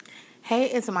Hey,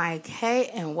 it's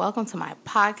taKe, and welcome to my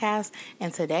podcast.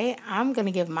 And today I'm going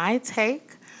to give my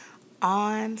take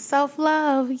on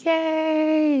self-love.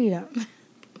 Yay!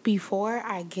 Before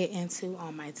I get into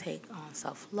my take on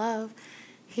self-love,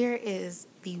 here is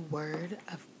the word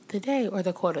of the day or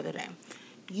the quote of the day.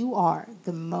 You are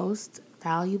the most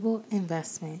valuable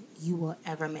investment you will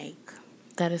ever make.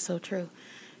 That is so true.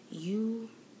 You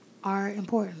are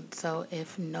important. So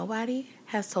if nobody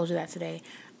has told you that today,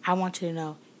 I want you to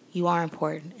know you are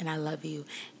important and I love you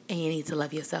and you need to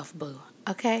love yourself, boo.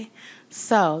 Okay?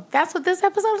 So that's what this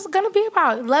episode is going to be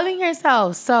about, loving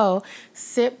yourself. So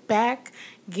sit back,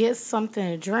 get something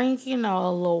to drink, a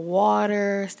little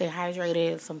water, stay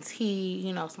hydrated, some tea,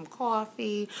 some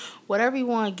coffee, whatever you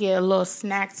want to get, a little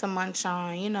snack to munch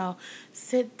on,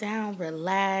 sit down,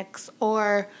 relax,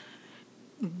 or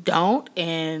don't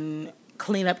and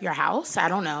clean up your house. I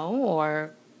don't know,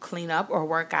 or clean up or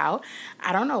work out.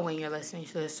 I don't know when you're listening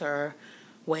to this or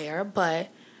where, but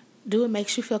do it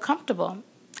makes you feel comfortable.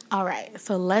 All right,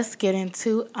 so let's get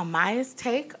into aMaYa's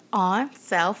take on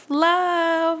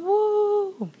self-love.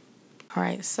 Woo! All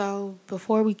right, so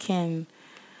before we can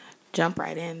jump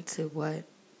right into what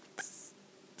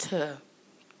to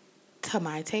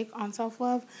my take on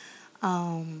self-love,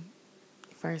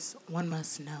 first, one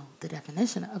must know the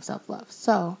definition of self-love.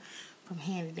 So, from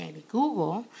handy-dandy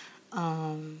Google,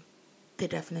 the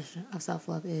definition of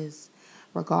self-love is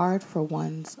regard for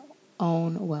one's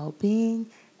own well-being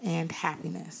and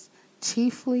happiness,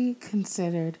 chiefly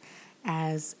considered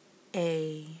as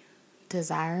a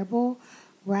desirable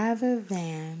rather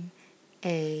than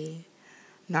a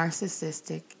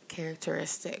narcissistic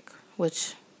characteristic,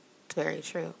 which is very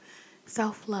true.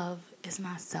 Self-love is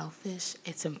not selfish.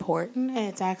 It's important, and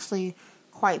it's actually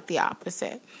quite the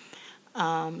opposite.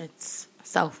 It's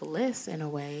selfless in a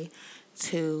way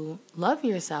to love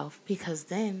yourself, because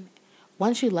then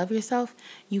once you love yourself,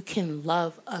 you can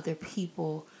love other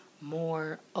people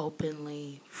more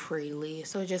openly, freely.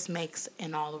 So it just makes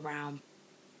an all-around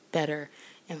better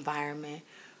environment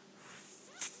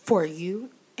for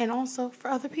you and also for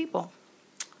other people.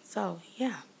 So,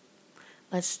 yeah.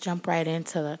 Let's jump right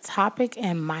into the topic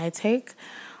and my take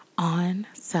on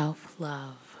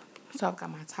self-love. So I've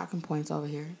got my talking points over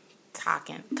here.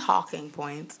 Talking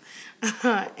points.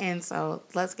 And so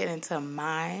let's get into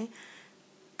my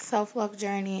self-love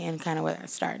journey and kind of where that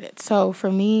started. So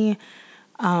for me,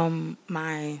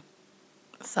 my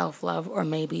self-love, or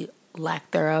maybe lack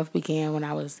thereof, began when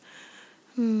I was,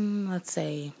 let's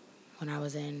say, when I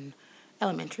was in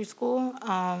elementary school.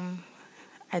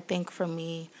 I think for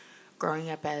me,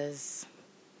 growing up as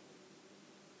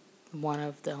one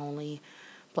of the only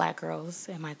black girls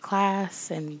in my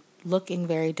class and looking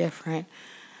very different,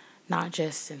 not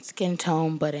just in skin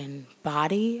tone, but in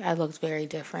body, I looked very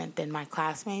different than my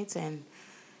classmates. And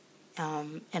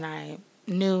I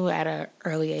knew at an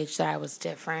early age that I was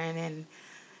different and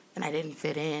I didn't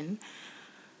fit in.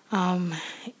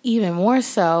 Even more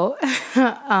so,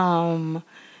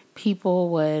 people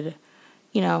would,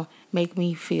 make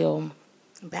me feel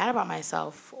bad about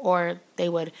myself, or they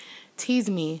would tease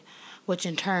me, which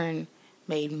in turn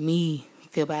made me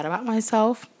feel bad about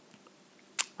myself.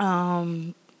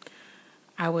 I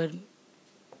would,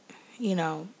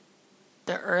 the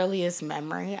earliest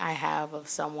memory I have of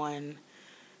someone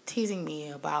teasing me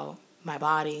about my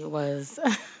body was,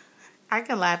 I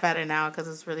can laugh at it now because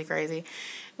it's really crazy.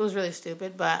 It was really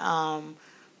stupid, but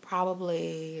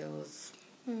probably it was,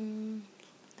 I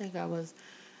think I was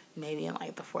maybe in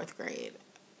like the 4th grade.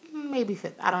 Maybe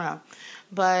 5th, I don't know.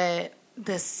 But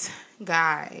this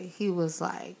guy, he was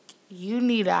like, you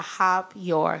need to hop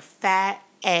your fat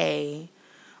A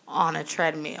on a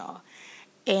treadmill.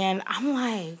 And I'm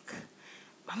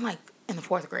like in the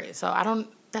 4th grade. So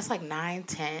that's like 9,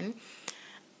 10.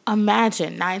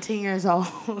 Imagine 19 years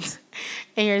old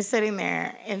and you're sitting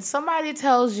there and somebody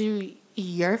tells you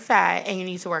you're fat and you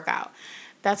need to work out.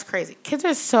 That's crazy. Kids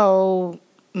are so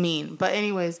mean. But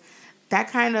anyways, that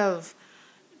kind of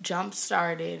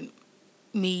jump-started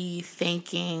me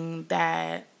thinking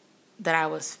that I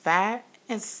was fat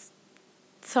and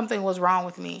something was wrong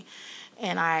with me,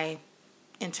 and I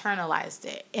internalized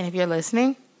it. And if you're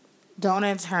listening, don't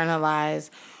internalize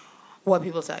what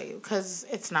people tell you, because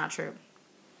it's not true.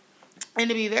 And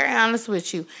to be very honest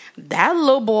with you, that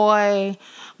little boy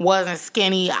wasn't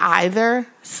skinny either,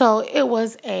 so it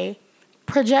was a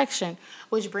projection,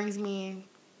 which brings me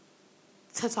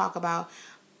to talk about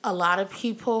a lot of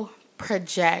people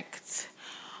project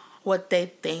what they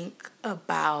think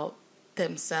about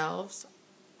themselves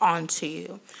onto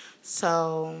you.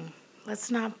 So let's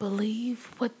not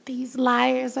believe what these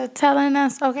liars are telling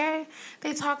us, okay?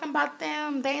 They talking about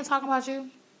them. They ain't talking about you.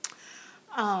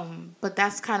 But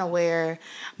that's kind of where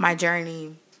my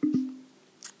journey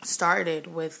started,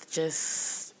 with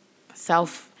just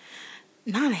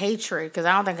not hatred, because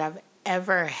I don't think I've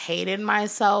ever hated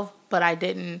myself, but I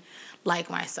didn't like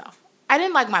myself. I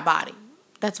didn't like my body.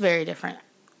 That's very different.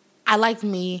 I liked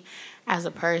me as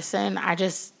a person. I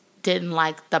just didn't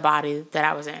like the body that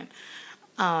I was in.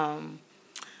 But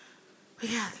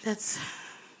yeah,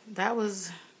 that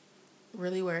was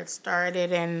really where it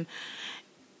started, and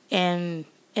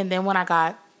then when I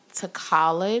got to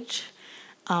college,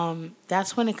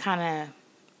 that's when it kind of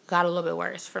got a little bit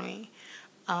worse for me.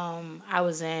 I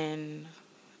was in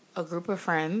a group of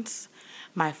friends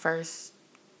my first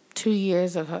 2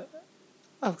 years of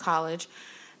college,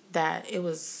 that it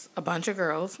was a bunch of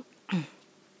girls.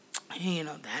 And,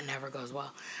 that never goes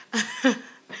well.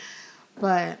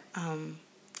 But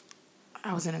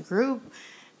I was in a group,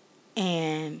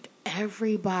 and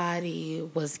everybody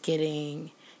was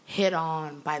getting hit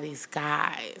on by these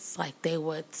guys. Like, they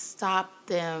would stop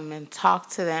them and talk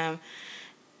to them.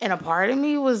 And a part of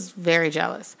me was very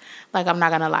jealous. Like, I'm not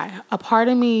going to lie. A part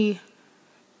of me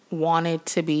wanted,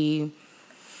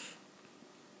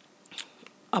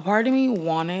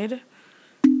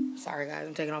 sorry guys,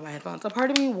 I'm taking off my headphones. A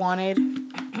part of me wanted,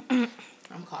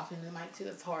 I'm coughing in the mic too,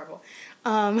 that's horrible.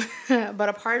 But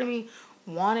a part of me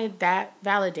wanted that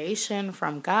validation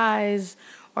from guys,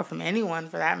 or from anyone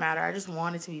for that matter. I just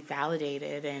wanted to be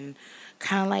validated and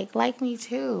kind of like me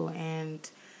too. And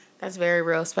that's very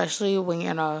real, especially when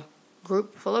you're in a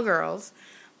group full of girls,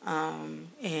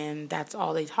 and that's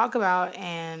all they talk about,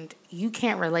 and you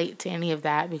can't relate to any of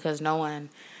that because no one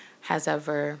has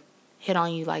ever hit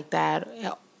on you like that,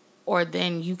 or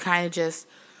then you kind of just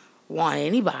want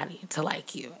anybody to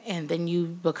like you, and then you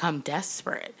become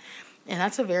desperate, and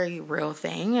that's a very real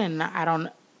thing. And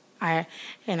I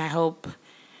hope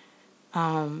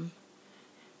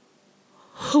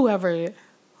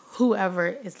whoever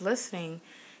is listening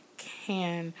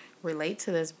can relate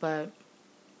to this, but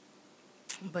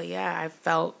yeah, I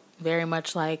felt very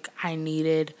much like I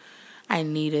needed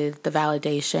the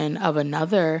validation of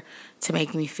another to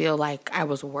make me feel like I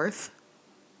was worthy,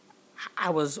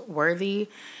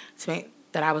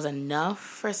 that I was enough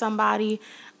for somebody.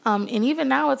 And even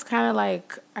now, it's kind of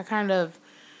like I kind of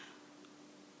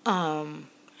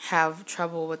have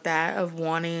trouble with that, of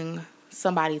wanting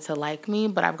somebody to like me,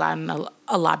 but I've gotten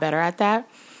a lot better at that.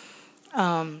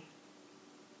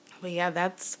 But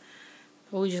yeah,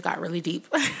 we just got really deep.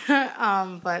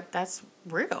 But that's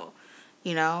real,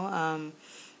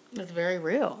 it's very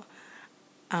real.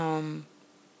 And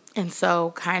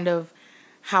so kind of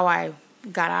how I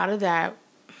got out of that,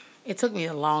 it took me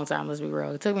a long time, let's be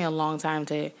real. It took me a long time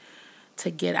to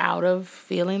get out of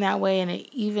feeling that way. And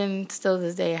even still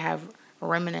this day, I have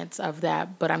remnants of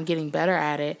that, but I'm getting better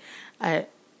at it,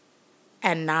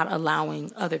 and not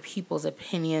allowing other people's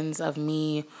opinions of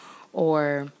me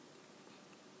or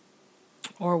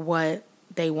what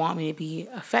they want me to be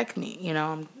affect me.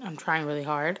 I'm trying really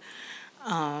hard,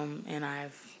 and I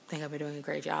think I've been doing a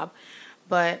great job.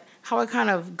 But how I kind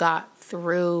of got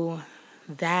through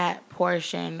that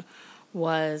portion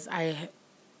was I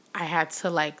had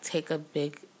to take a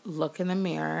big look in the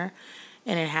mirror,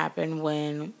 and it happened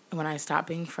when I stopped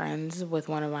being friends with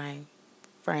one of my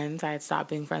friends. I had stopped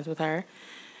being friends with her,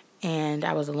 and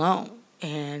I was alone,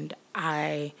 and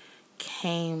I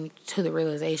came to the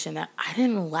realization that I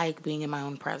didn't like being in my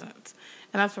own presence.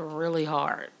 And that's really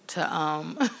hard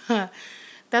to,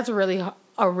 that's a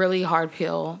really hard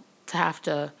pill to have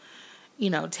to,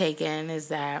 take in, is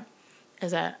that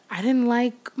I didn't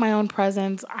like my own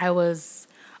presence. I was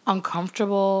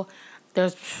uncomfortable.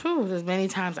 There's many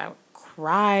times I would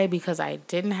cry because I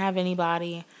didn't have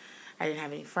anybody. I didn't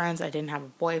have any friends. I didn't have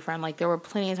a boyfriend. There were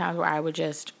plenty of times where I would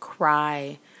just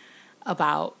cry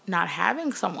about not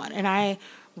having someone. And I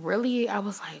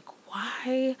was like,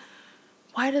 why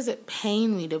does it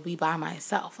pain me to be by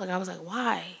myself? I was like,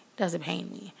 why does it pain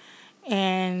me?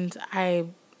 And I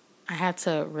had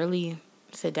to really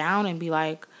sit down and be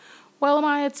like, well,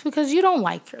 it's because you don't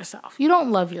like yourself. You don't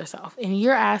love yourself. And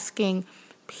you're asking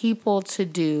people to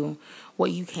do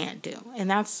what you can't do. And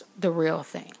that's the real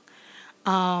thing.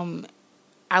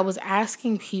 I was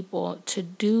asking people to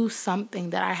do something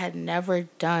that I had never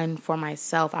done for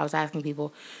myself. I was asking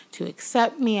people to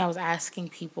accept me. I was asking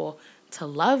people to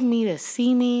love me, to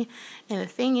see me. And the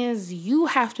thing is, you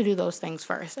have to do those things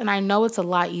first. And I know it's a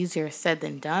lot easier said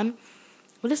than done,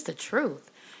 but it's the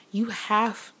truth. You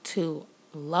have to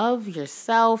love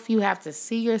yourself. You have to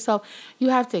see yourself. You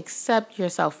have to accept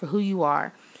yourself for who you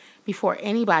are before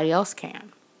anybody else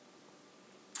can.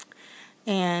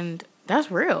 And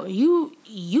that's real.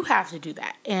 You have to do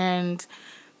that. And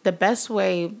the best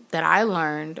way that I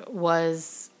learned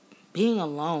was being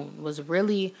alone, was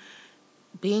really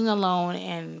being alone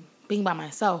and being by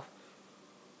myself.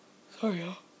 Sorry,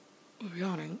 y'all. I'm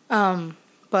yawning.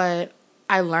 But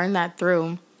I learned that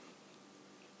through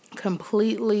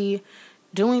completely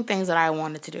doing things that I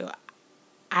wanted to do.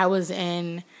 I was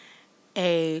in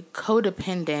a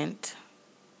codependent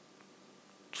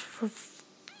for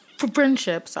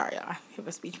friendship. Sorry, y'all. I have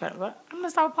a speech pattern, but I'm gonna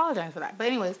stop apologizing for that. But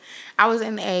anyways, I was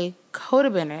in a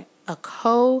codependent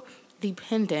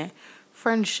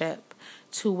friendship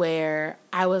to where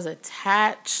I was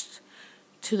attached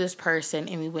to this person,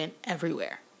 and we went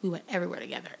everywhere. We went everywhere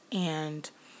together, and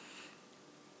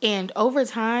over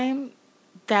time,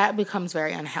 that becomes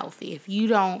very unhealthy. If you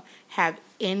don't have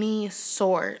any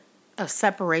sort of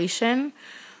separation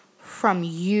from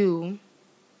you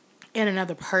and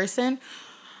another person,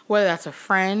 whether that's a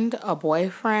friend, a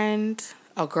boyfriend,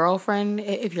 a girlfriend,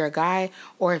 if you're a guy,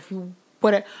 or if you,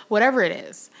 whatever it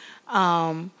is,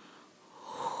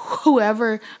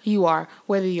 whoever you are,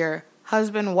 whether you're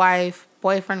husband, wife,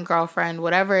 boyfriend, girlfriend,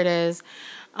 whatever it is,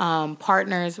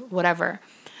 partners, whatever.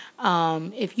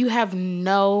 If you have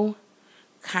no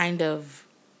kind of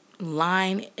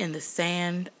line in the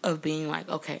sand of being like,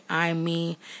 okay, I'm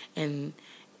me, and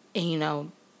you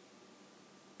know,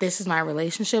 this is my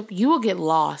relationship, you will get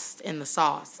lost in the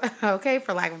sauce. Okay,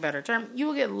 for lack of a better term, you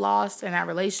will get lost in that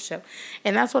relationship.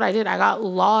 And that's what I did. I got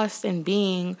lost in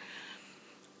being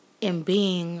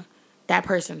that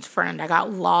person's friend. I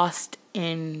got lost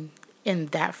in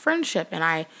that friendship, and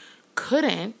I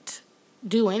couldn't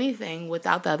do anything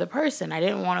without the other person. I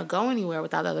didn't want to go anywhere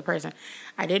without the other person.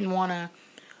 I didn't want to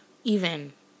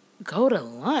even go to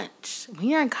lunch. When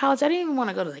you're in college, I didn't even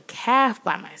want to go to the caf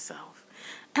by myself.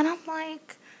 And I'm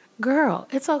like, girl,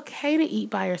 it's okay to eat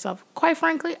by yourself. Quite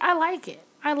frankly, I like it.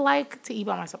 I like to eat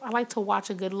by myself. I like to watch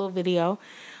a good little video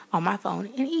on my phone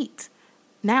and eat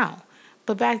now.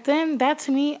 But back then, that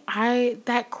to me,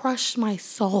 that crushed my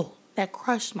soul. That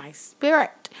crushed my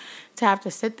spirit to have to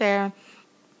sit there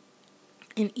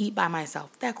and eat by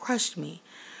myself. That crushed me.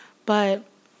 But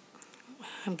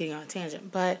I'm getting on a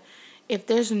tangent. But if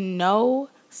there's no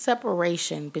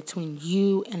separation between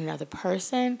you and another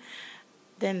person,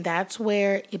 then that's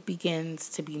where it begins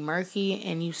to be murky,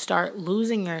 and you start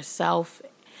losing yourself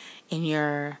and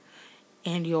your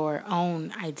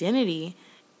own identity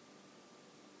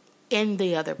in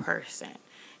the other person.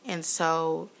 And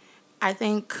so I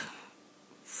think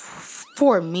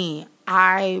for me,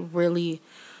 I really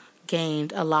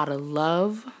gained a lot of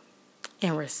love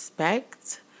and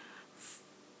respect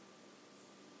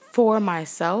for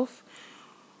myself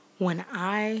when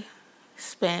I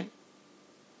spent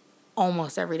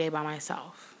almost every day by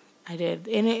myself. I did.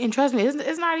 And trust me,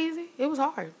 it's not easy. It was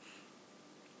hard.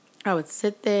 I would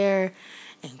sit there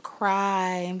and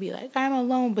cry and be like, I'm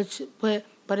alone. But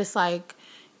it's like,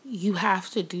 you have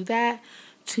to do that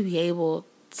to be able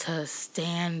to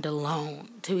stand alone,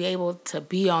 to be able to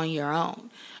be on your own.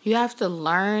 You have to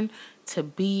learn to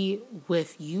be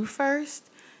with you first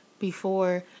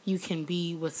before you can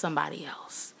be with somebody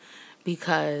else.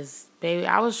 Because, baby,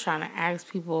 I was trying to ask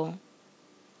people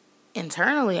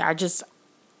internally,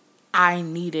 I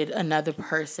needed another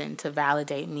person to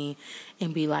validate me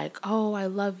and be like, oh, I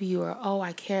love you, or oh,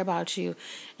 I care about you.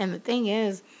 And the thing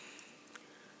is,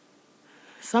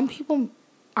 some people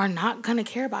are not going to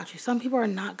care about you. Some people are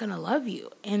not going to love you.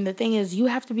 And the thing is, you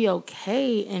have to be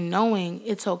okay in knowing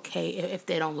it's okay if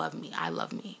they don't love me. I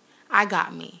love me. I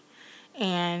got me.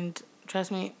 And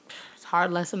trust me, it's a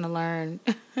hard lesson to learn.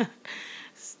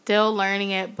 Still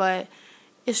learning it, but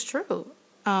it's true.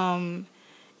 And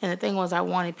the thing was, I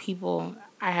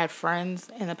had friends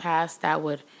in the past that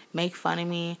would make fun of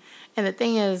me. And the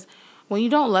thing is, when you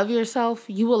don't love yourself,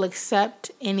 you will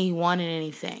accept anyone and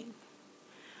anything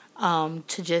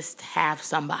to just have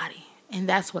somebody. And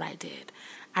that's what I did.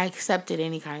 I accepted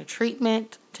any kind of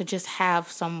treatment to just have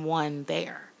someone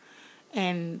there.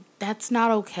 And that's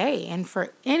not okay. And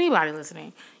for anybody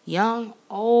listening, young,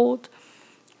 old,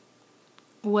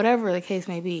 whatever the case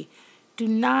may be, do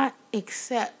not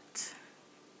accept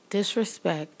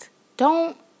disrespect.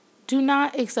 Do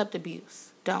not accept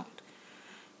abuse. Don't.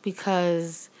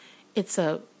 Because it's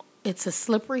a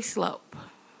slippery slope.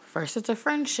 First, it's a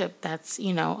friendship that's,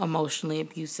 emotionally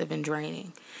abusive and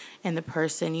draining. And the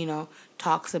person,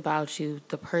 talks about you.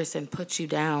 The person puts you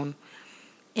down.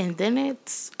 And then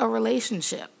it's a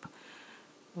relationship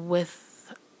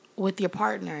with your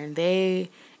partner, and they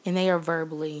are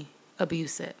verbally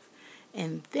abusive.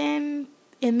 And then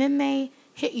they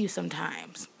hit you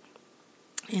sometimes.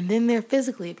 And then they're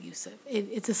physically abusive.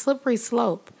 It's a slippery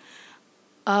slope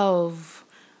of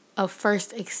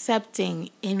first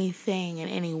accepting anything and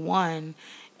anyone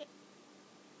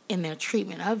in their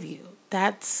treatment of you.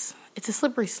 It's a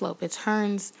slippery slope. It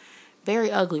turns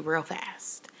very ugly real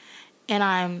fast. And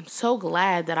I'm so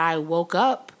glad that I woke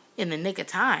up in the nick of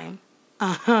time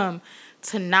to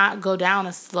not go down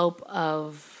a slope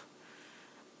of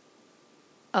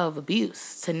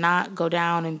abuse, to not go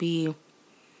down and be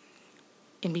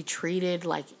treated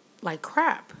like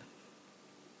crap.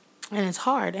 And it's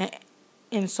hard.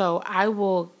 And so I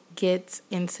will get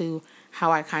into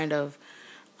how I kind of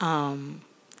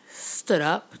stood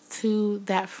up to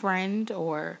that friend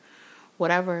or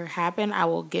whatever happened. I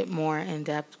will get more in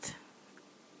depth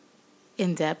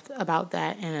about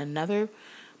that in another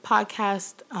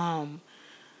podcast.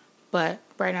 But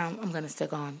right now I'm going to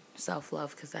stick on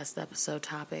self-love because that's the episode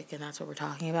topic and that's what we're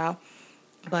talking about.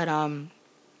 But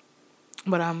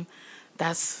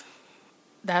that's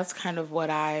kind of what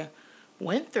I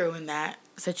went through in that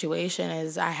situation.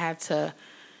 Is I had to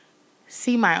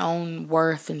see my own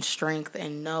worth and strength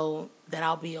and know that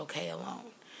I'll be okay alone.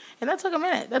 And that took a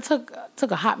minute. That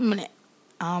took a hot minute.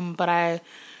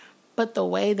 But the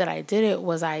way that I did it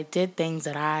was I did things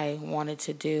that I wanted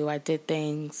to do. I did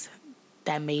things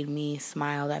that made me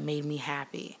smile, that made me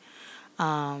happy.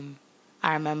 I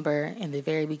remember in the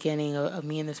very beginning of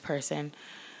me and this person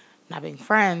not being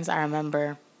friends, I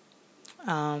remember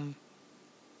it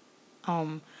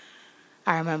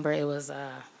was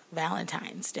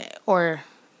Valentine's Day, or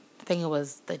I think it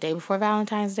was the day before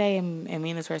Valentine's Day, and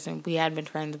me and this person, we hadn't been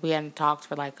friends. We hadn't talked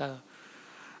for like a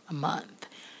month.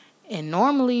 And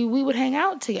normally we would hang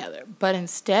out together. But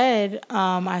instead,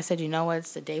 I said, you know what,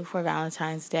 it's the day before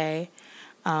Valentine's Day.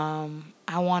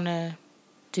 I want to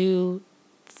do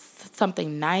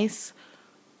something nice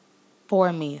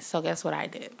for me. So guess what I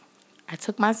did? I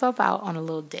took myself out on a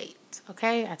little date,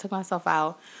 okay? I took myself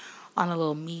out on a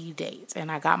little me date. And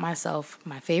I got myself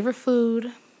my favorite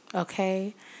food,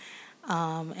 okay?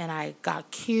 And I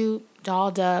got cute,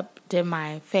 dolled up, did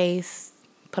my face,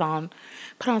 put on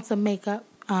some makeup,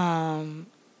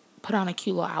 put on a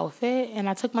cute little outfit, and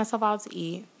I took myself out to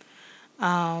eat.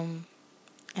 And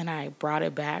I brought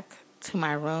it back to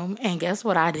my room, and guess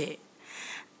what I did?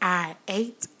 I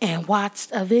ate and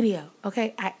watched a video,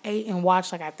 okay? I ate and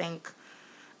watched, like, I think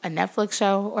a Netflix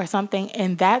show or something,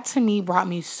 and that to me brought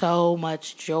me so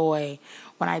much joy.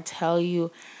 When I tell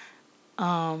you,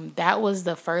 that was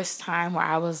the first time where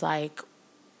I was like,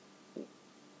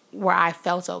 where I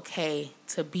felt okay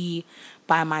to be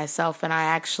by myself and I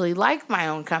actually liked my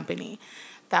own company.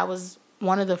 That was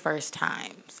one of the first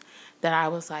times that I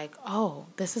was like, oh,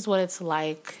 this is what it's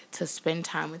like to spend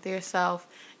time with yourself.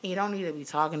 And you don't need to be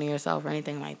talking to yourself or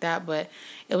anything like that, but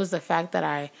it was the fact that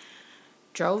I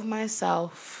drove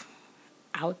myself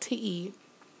out to eat,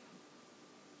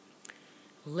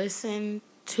 listened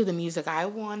to the music I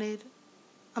wanted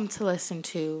to listen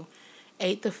to,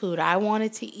 ate the food I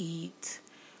wanted to eat,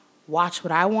 watch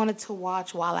what I wanted to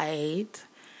watch while I ate.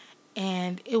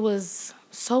 And it was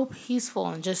so peaceful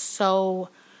and just so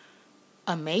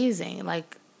amazing.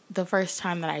 Like the first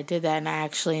time that I did that and I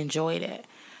actually enjoyed it.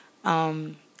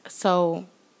 So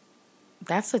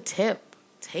that's a tip.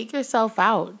 Take yourself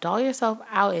out. Doll yourself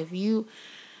out. If you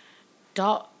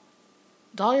doll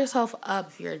yourself up,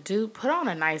 if you're a dude, put on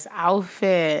a nice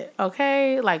outfit.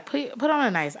 Okay? Like put on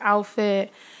a nice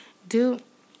outfit.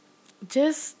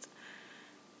 Just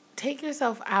take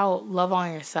yourself out, love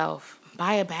on yourself,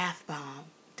 buy a bath bomb,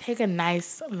 take a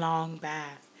nice long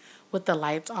bath with the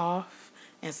lights off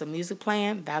and some music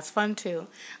playing. That's fun too.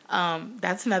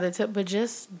 That's another tip, but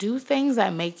just do things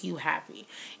that make you happy.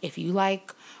 If you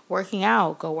like working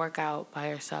out, go work out by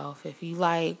yourself. If you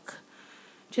like,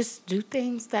 just do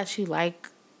things that you like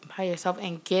by yourself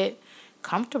and get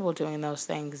comfortable doing those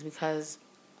things because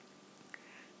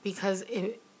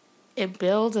it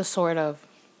builds a sort of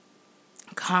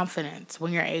confidence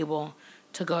when you're able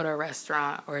to go to a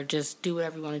restaurant or just do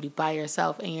whatever you want to do by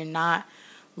yourself and you're not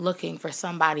looking for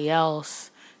somebody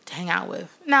else to hang out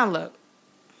with. Now look,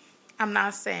 I'm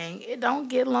not saying it don't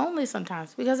get lonely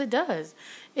sometimes, because it does.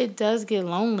 It does get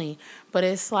lonely, but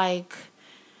it's like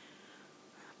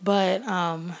but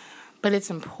it's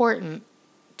important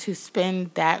to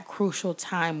spend that crucial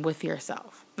time with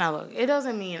yourself. Now look, it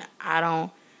doesn't mean I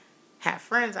don't have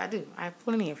friends. I do. I have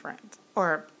plenty of friends.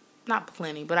 Or not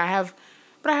plenty, but I have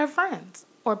friends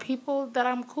or people that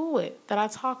I'm cool with, that I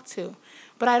talk to.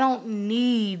 But I don't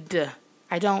need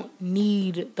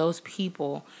those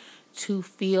people to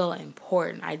feel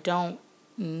important. I don't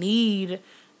need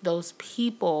those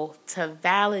people to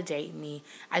validate me.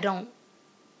 I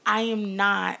am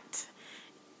not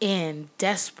in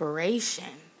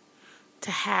desperation to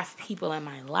have people in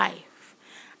my life.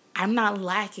 I'm not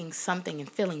lacking something and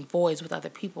filling voids with other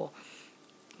people.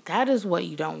 That is what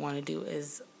you don't want to do,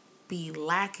 is be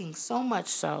lacking so much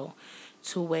so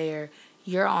to where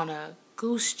you're on a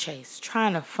goose chase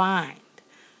trying to find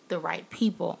the right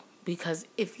people. Because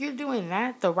if you're doing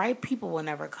that, the right people will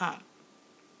never come.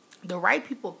 The right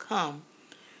people come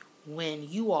when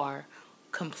you are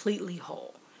completely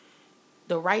whole.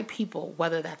 The right people,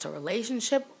 whether that's a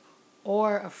relationship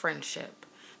or a friendship,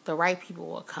 the right people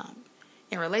will come.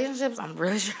 In relationships, I'm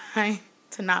really trying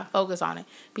to not focus on it,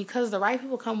 because the right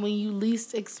people come when you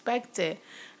least expect it.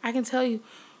 I can tell you,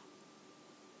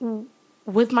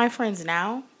 with my friends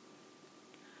now,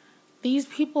 these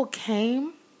people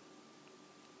came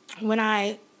when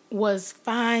I was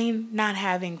fine not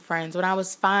having friends, when I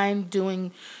was fine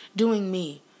doing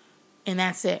me, and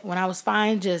that's it. When I was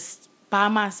fine just by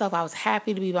myself, I was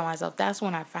happy to be by myself. That's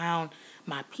when I found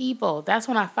my people. That's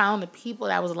when I found the people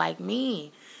that was like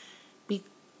me.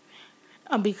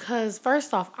 Because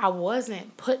first off, I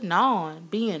wasn't putting on,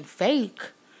 being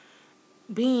fake,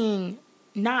 being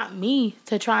not me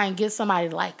to try and get somebody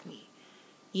like me.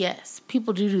 Yes,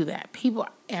 people do that. People,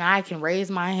 and I can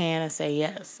raise my hand and say,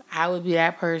 yes, I would be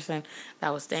that person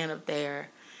that would stand up there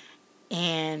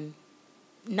and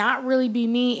not really be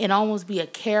me and almost be a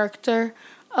character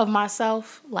of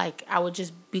myself. Like, I would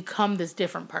just become this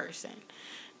different person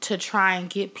to try and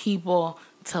get people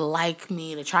to like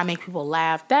me, to try and make people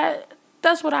laugh.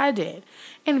 That's what I did.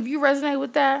 And if you resonate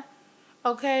with that,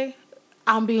 okay,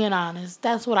 I'm being honest.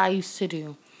 That's what I used to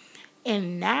do.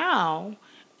 And now,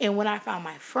 and when I found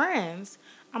my friends,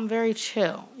 I'm very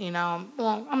chill.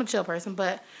 Well, I'm a chill person,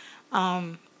 but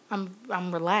I'm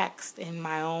relaxed in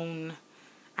my own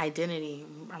identity.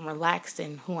 I'm relaxed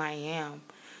in who I am.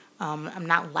 I'm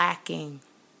not lacking,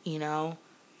 I'm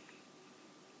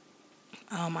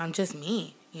just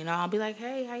me. I'll be like,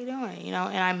 hey, how you doing?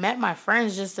 And I met my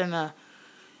friends just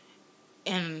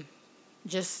in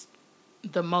just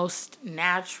the most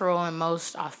natural and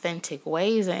most authentic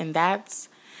ways, and that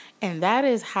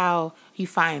is how you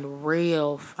find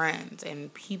real friends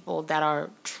and people that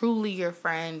are truly your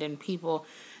friend and people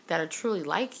that are truly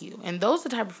like you. And those are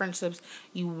the type of friendships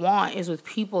you want, is with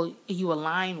people you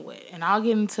align with. And I'll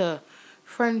get into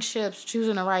friendships,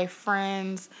 choosing the right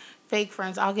friends, fake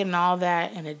friends. I'll get into all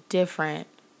that in a different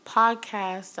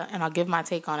podcast, and I'll give my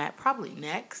take on that probably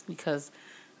next, because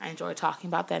I enjoy talking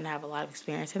about that and I have a lot of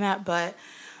experience in that. But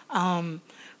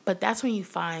that's when you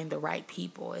find the right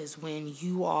people, is when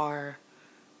you are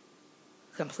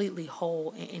completely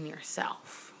whole in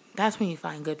yourself. That's when you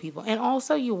find good people. And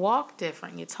also, you walk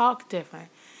different, you talk different.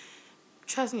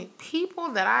 Trust me, people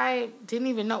that I didn't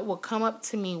even know would come up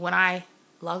to me when I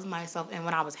loved myself and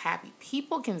when I was happy.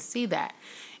 People can see that.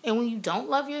 And when you don't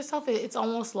love yourself, it's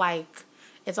almost like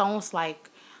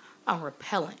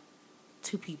repellent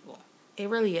to people. It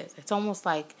really is. It's almost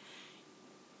like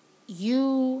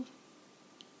you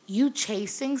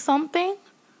chasing something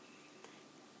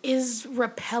is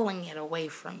repelling it away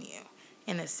from you,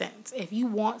 in a sense. If you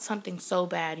want something so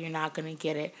bad, you're not going to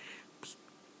get it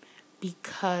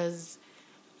because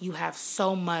you have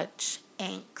so much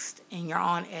angst and you're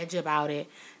on edge about it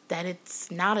that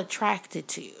it's not attracted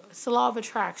to you. It's the law of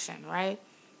attraction, right?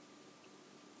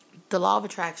 The law of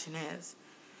attraction is,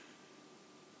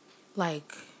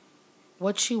 like,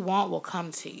 what you want will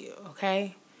come to you,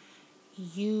 okay?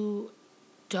 You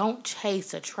don't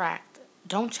attract.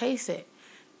 Don't chase it.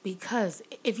 Because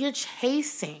if you're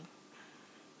chasing,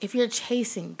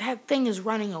 that thing is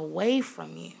running away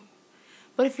from you.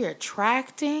 But if you're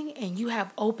attracting and you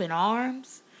have open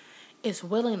arms, it's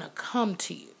willing to come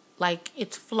to you. Like,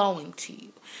 it's flowing to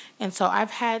you. And so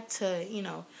I've had to,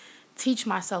 teach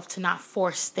myself to not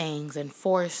force things and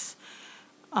force,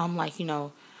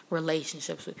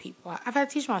 relationships with people. I've had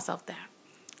to teach myself that.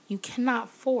 You cannot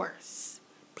force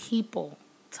people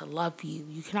to love you.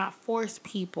 You cannot force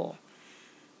people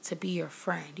to be your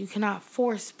friend. You cannot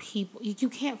force people. You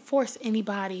can't force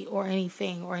anybody or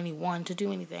anything or anyone to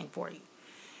do anything for you.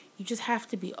 You just have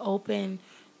to be open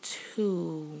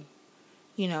to,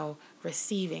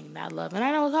 receiving that love. And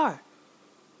I know it's hard.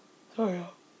 Sorry.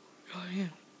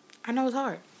 I know it's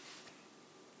hard.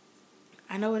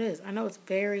 I know it is. I know it's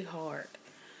very hard.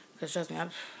 Because trust me,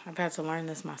 I've had to learn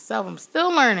this myself. I'm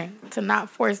still learning to not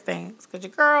force things. Because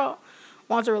your girl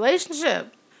wants a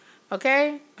relationship.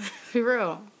 Okay? Be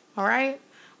real. All right?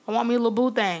 I want me a little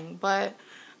boo thing. But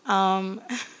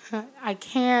I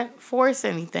can't force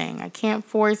anything. I can't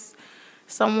force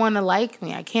someone to like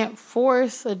me. I can't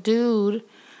force a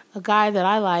guy that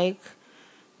I like,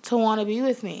 to want to be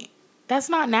with me. That's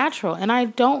not natural. And I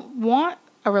don't want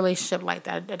a relationship like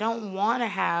that. I don't want to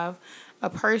have a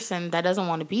person that doesn't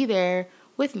want to be there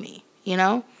with me, you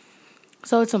know?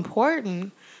 So it's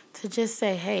important to just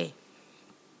say, hey,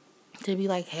 to be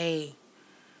like, hey,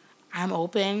 I'm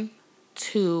open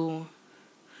to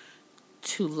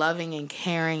loving and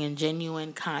caring and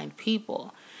genuine, kind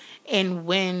people.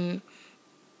 And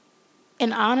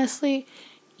honestly,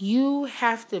 you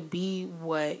have to be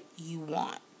what you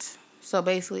want. So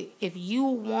basically, if you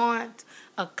want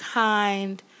a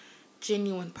kind,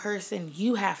 genuine person,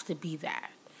 you have to be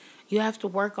that. You have to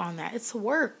work on that. It's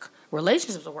work.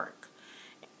 Relationships are work.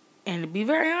 And to be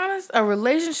very honest, a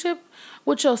relationship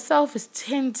with yourself is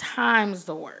 10 times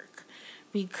the work.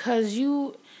 Because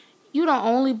you don't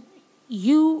only,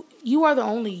 you are the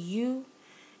only you,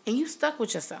 and you stuck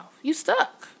with yourself. You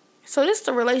stuck. So this is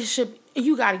the relationship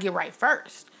you got to get right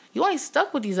first. You ain't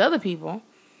stuck with these other people.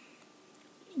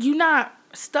 You not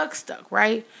stuck,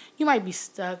 right? You might be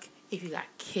stuck if you got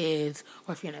kids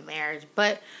or if you're in a marriage.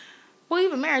 But, well,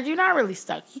 even marriage, you're not really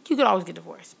stuck. You could always get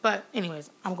divorced. But anyways,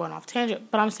 I'm going off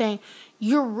tangent. But I'm saying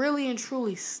you're really and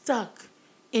truly stuck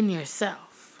in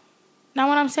yourself. Now,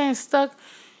 when I'm saying stuck,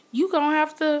 you're going to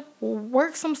have to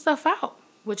work some stuff out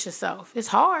with yourself. It's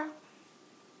hard.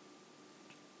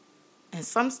 And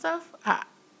some stuff,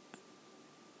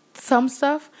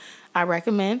 I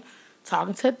recommend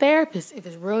talking to a therapist. If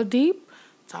it's real deep,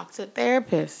 talk to a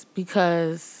therapist,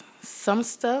 because some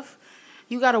stuff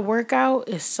you got to work out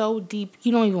is so deep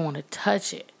you don't even want to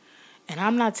touch it. And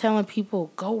I'm not telling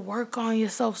people go work on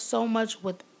yourself so much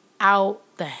without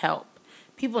the help.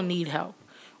 People need help.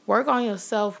 Work on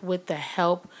yourself with the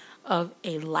help of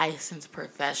a licensed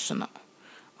professional.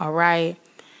 All right?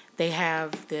 They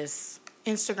have this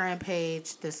Instagram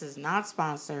page. This is not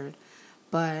sponsored,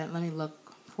 but let me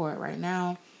look for it right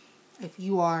now. If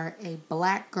you are a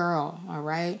black girl, all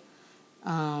right,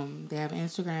 they have an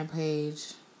Instagram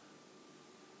page.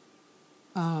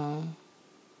 I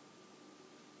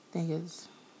think it's,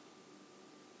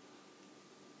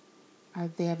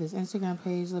 they have this Instagram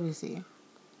page. Let me see.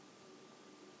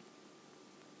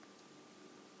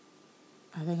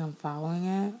 I think I'm following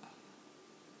it.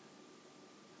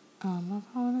 I'm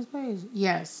following this page.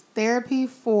 Yes, Therapy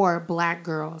for Black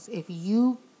Girls. If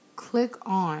you click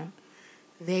on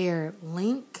their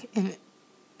link in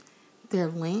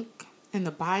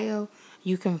the bio,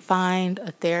 you can find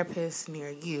a therapist near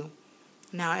you.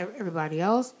 Now, everybody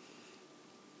else,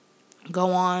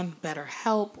 go on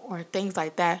BetterHelp or things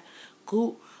like that.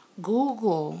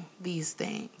 Google these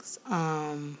things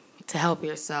to help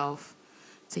yourself,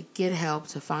 to get help,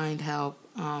 to find help.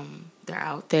 They're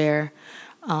out there.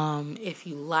 If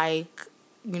you like,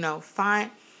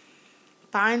 find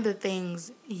the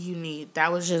things you need.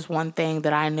 That was just one thing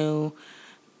that I knew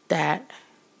that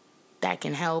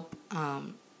can help.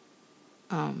 An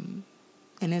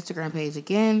Instagram page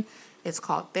again. It's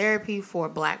called Therapy for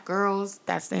Black Girls.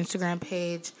 That's the Instagram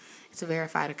page. It's a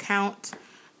verified account.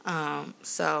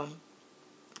 So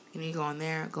you need to go on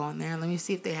there. Let me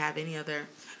see if they have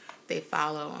they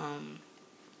follow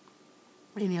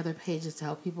any other pages to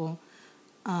help people.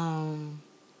 I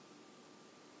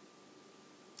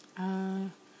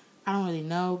don't really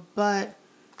know, but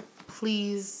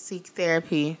please seek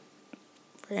therapy.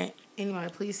 For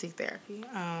anybody, please seek therapy.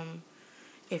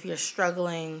 If you're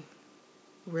struggling,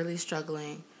 really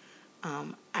struggling,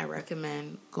 I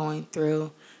recommend going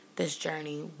through this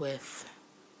journey with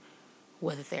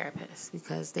a therapist,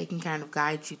 because they can kind of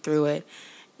guide you through it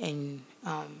and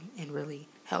really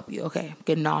help you. Okay,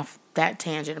 getting off that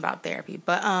tangent about therapy,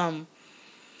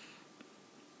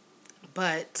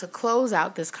 but to close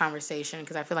out this conversation,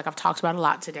 because I feel like I've talked about a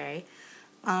lot today,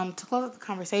 to close out the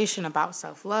conversation about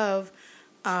self-love,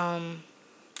 to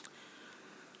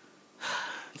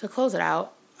close it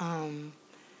out,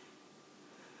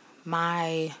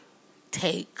 my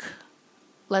take,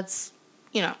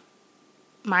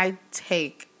 my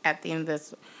take at the end of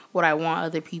this, what I want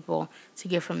other people to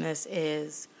get from this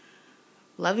is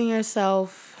loving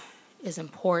yourself is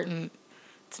important.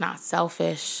 It's not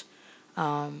selfish.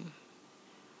 When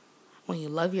you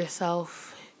love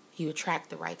yourself, you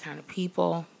attract the right kind of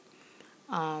people.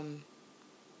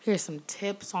 Here's some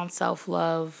tips on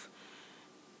self-love.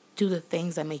 Do the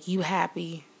things that make you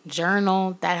happy.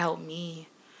 Journal. That helped me.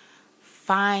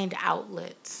 Find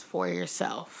outlets for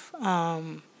yourself.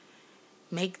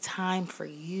 Make time for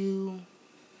you.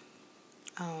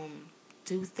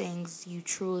 Do things you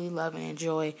truly love and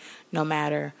enjoy, no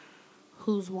matter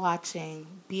who's watching.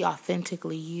 Be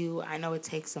authentically you. I know it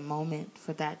takes a moment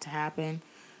for that to happen,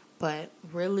 but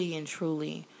really and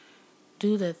truly,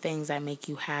 do the things that make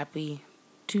you happy.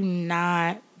 Do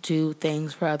not do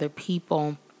things for other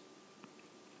people,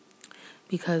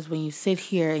 because when you sit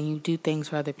here and you do things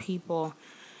for other people,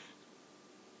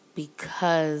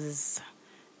 because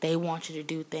they want you to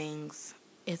do things,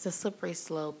 it's a slippery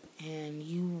slope, and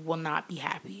you will not be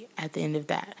happy at the end of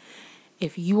that.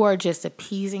 If you are just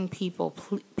appeasing people,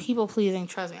 people pleasing,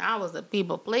 trust me, I was a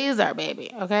people pleaser,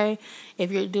 baby, okay?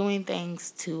 If you're doing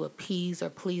things to appease or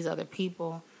please other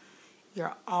people,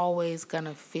 you're always going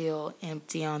to feel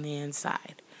empty on the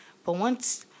inside. But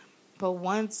once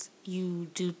you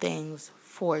do things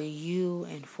for you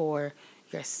and for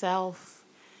yourself,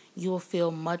 you will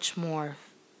feel much more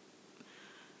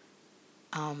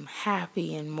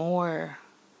happy and more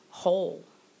whole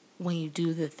when you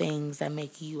do the things that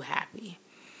make you happy.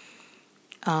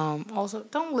 Also,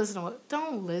 don't listen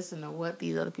to what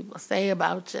these other people say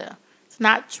about you. It's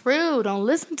not true. Don't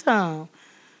listen to them.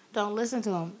 Don't listen to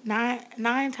them.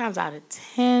 Nine times out of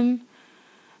 10,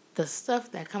 the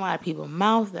stuff that come out of people's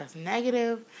mouth that's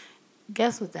negative,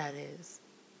 guess what that is?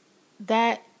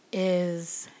 That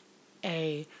is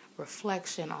a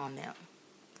reflection on them.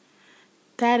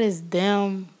 That is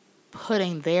them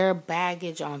putting their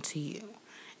baggage onto you.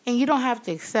 And you don't have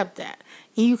to accept that.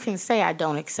 And you can say, I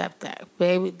don't accept that.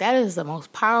 Baby, that is the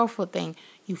most powerful thing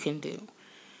you can do.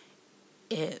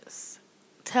 Is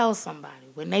tell somebody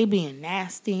when they being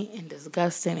nasty and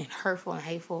disgusting and hurtful and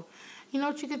hateful. You know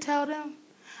what you can tell them?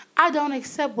 I don't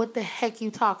accept what the heck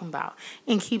you talking about.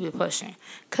 And keep it pushing.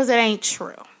 Because it ain't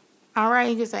true. All right?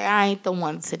 You can say, I ain't the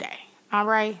one today. All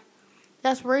right?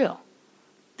 That's real.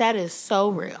 That is so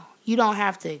real. You don't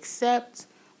have to accept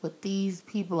what these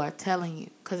people are telling you,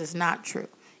 because it's not true.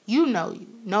 You know you.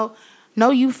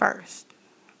 Know you first.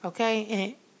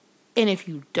 Okay? And if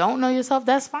you don't know yourself,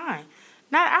 that's fine.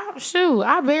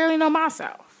 I barely know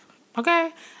myself.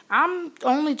 Okay? I'm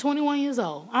only 21 years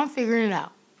old. I'm figuring it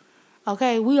out.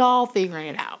 Okay? We all figuring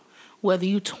it out. Whether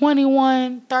you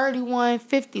 21, 31,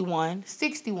 51,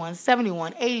 61,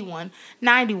 71, 81,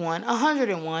 91,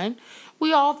 101,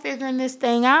 we all figuring this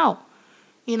thing out.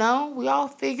 You know, we all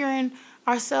figuring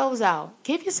ourselves out.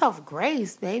 Give yourself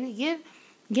grace, baby.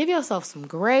 Give yourself some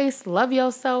grace. Love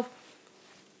yourself.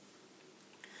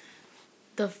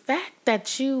 The fact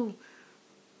that you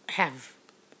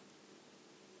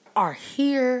are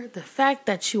here, the fact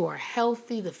that you are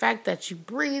healthy, the fact that you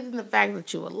breathe, and the fact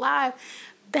that you're alive,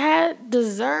 that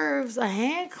deserves a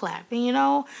hand clap. And you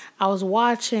know, I was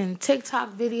watching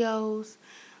TikTok videos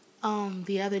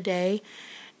the other day,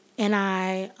 and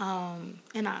I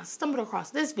stumbled across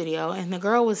this video, and the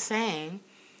girl was saying,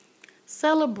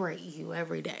 celebrate you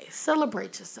every day.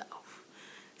 Celebrate yourself.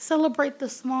 Celebrate the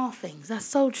small things. That's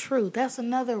so true. That's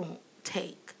another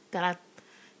take that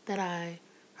I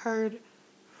heard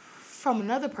from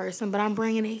another person, but I'm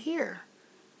bringing it here.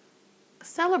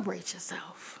 Celebrate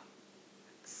yourself.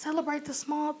 Celebrate the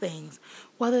small things.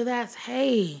 Whether that's,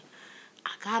 hey,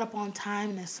 I got up on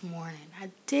time this morning. I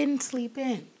didn't sleep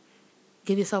in.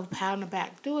 Give yourself a pat on the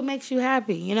back. Do what makes you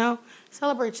happy, you know?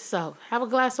 Celebrate yourself. Have a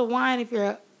glass of wine if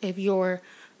you're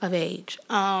of age.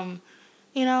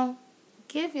 You know,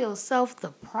 give yourself the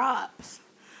props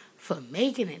for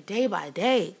making it day by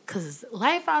day. Because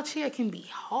life out here can be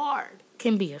hard,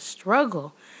 can be a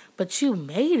struggle, but you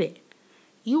made it.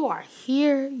 You are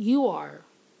here. You are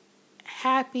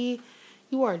happy.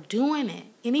 You are doing it.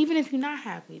 And even if you're not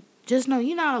happy, just know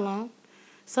you're not alone.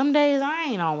 Some days I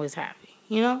ain't always happy.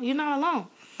 You know, you're not alone.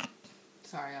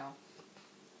 Sorry, y'all.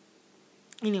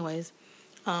 Anyways,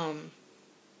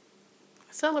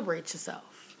 celebrate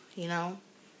yourself, you know.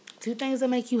 Do things that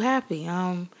make you happy.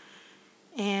 And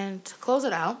to close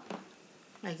it out,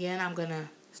 again, I'm going to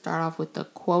start off with the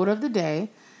quote of the day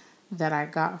that I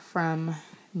got from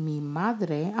mi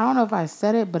madre. I don't know if I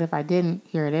said it, but if I didn't,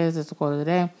 here it is. It's the quote of the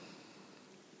day.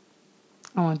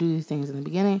 I want to do these things in the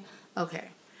beginning.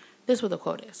 Okay. This is what the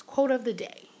quote is. Quote of the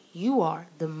day. You are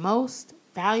the most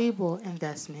valuable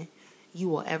investment you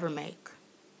will ever make.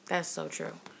 That's so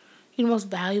true. You're the most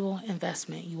valuable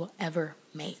investment you will ever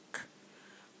make.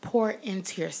 Pour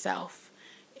into yourself.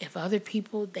 If other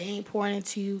people, they ain't pouring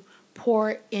into you,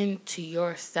 pour into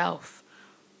yourself.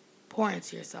 Pour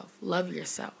into yourself. Love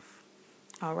yourself.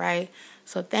 All right?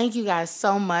 So thank you guys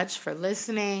so much for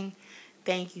listening.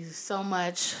 Thank you so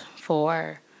much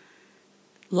for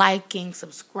liking,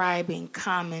 subscribing,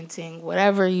 commenting,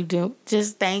 whatever you do.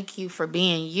 Just thank you for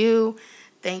being you.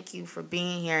 Thank you for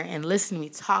being here and listening to me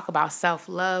talk about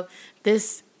self-love.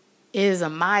 This is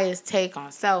aMaYa's take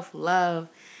on self-love.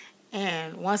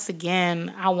 And once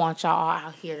again, I want y'all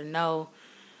out here to know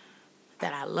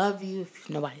that I love you. If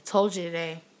nobody told you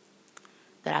today,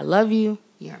 that I love you.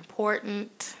 You're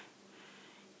important.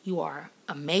 You are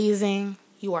amazing.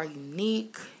 You are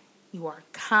unique. You are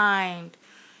kind.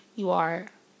 You are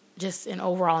just an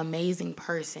overall amazing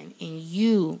person, and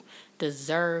you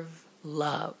deserve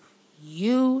love.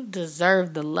 You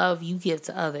deserve the love you give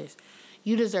to others.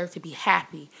 You deserve to be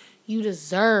happy. You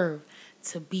deserve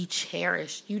to be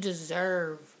cherished. You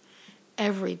deserve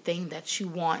everything that you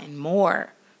want and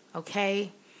more.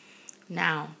 Okay?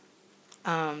 Now,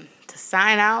 to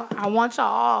sign out, I want y'all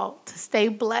all to stay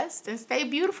blessed and stay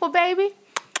beautiful, baby.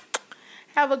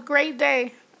 Have a great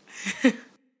day.